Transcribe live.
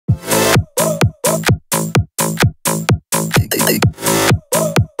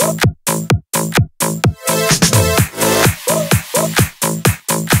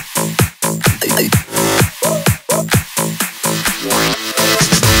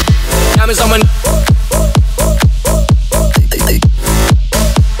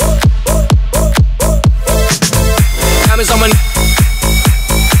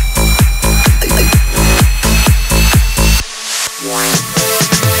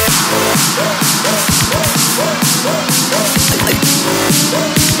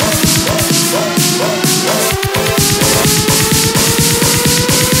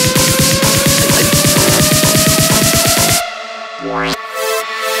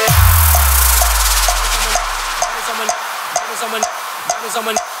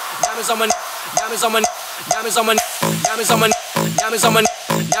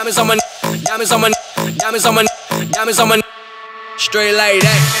Diamonds on my diamonds on my diamonds on my straight like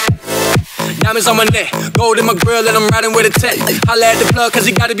that. Diamonds on my neck, gold in my grill, and I'm riding with a tech. Holla at the plug, cause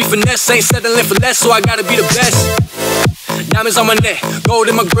he gotta be finesse. Ain't settling for less, so I gotta be the best. Diamonds on my neck, gold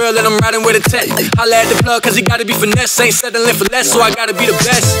in my grill, and I'm riding with a tech. Holla at the plug, cause he gotta be finesse. Ain't settling for less, so I gotta be the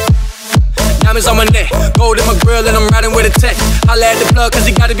best. Diamonds on my neck, gold in my grill, and I'm riding with a tech. Holla at the plug, cause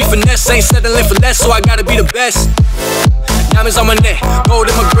he gotta be finesse. Ain't settling for less, so I gotta be the best. Diamonds on my neck, gold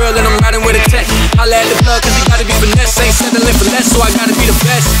in my grill, and I'm riding with a tech. Holla at the plug, cause he gotta be finesse. Ain't settling for less, so I gotta be the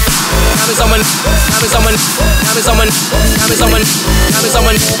best. Diamonds on my, diamonds on my, diamonds on my, diamonds on my, diamonds on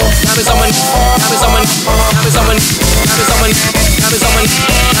my, diamonds on my, diamonds on my, diamonds on my, diamonds on my, diamonds on my,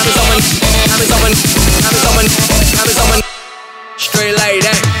 diamonds on my, diamonds on my, diamonds on my, diamonds on my, straight like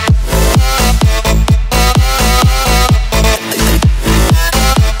that.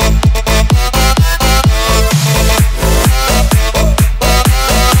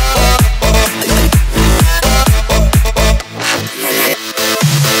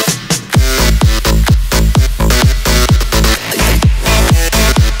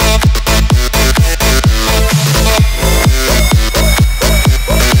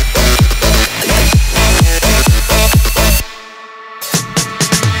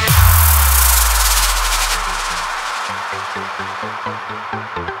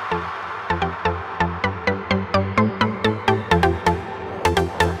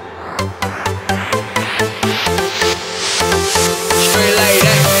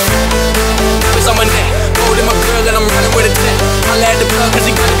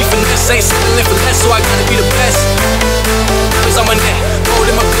 Ain't settling for less, so I gotta be the best. Diamonds on my neck, gold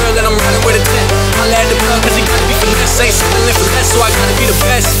in my grill, and I'm riding with a tech. Holla at the plug, cause he gotta be finesse. Ain't settling for less, so I gotta be the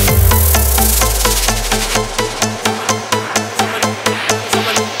best.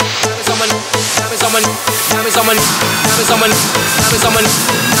 Diamonds on my, diamonds on my, diamonds on my, diamonds on my, diamonds on my,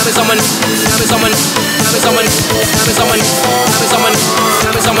 diamonds on my, diamonds on my, diamonds on my, diamonds on my, diamonds on my, diamonds on my,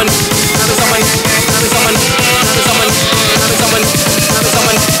 diamonds on my, diamonds on my, diamonds on my, diamonds on my, diamonds on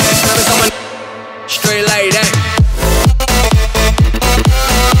my, diamonds on my, straight like that.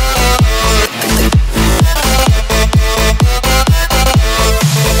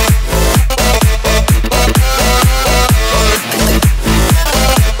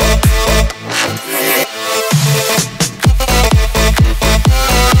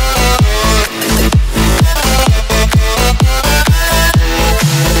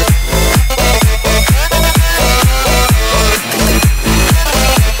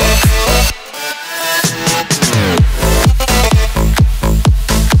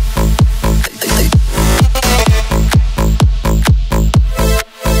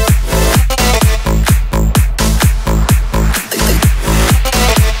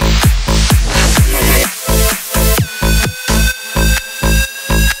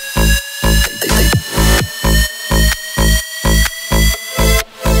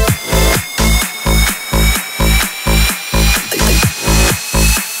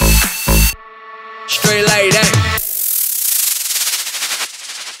 Straight like that.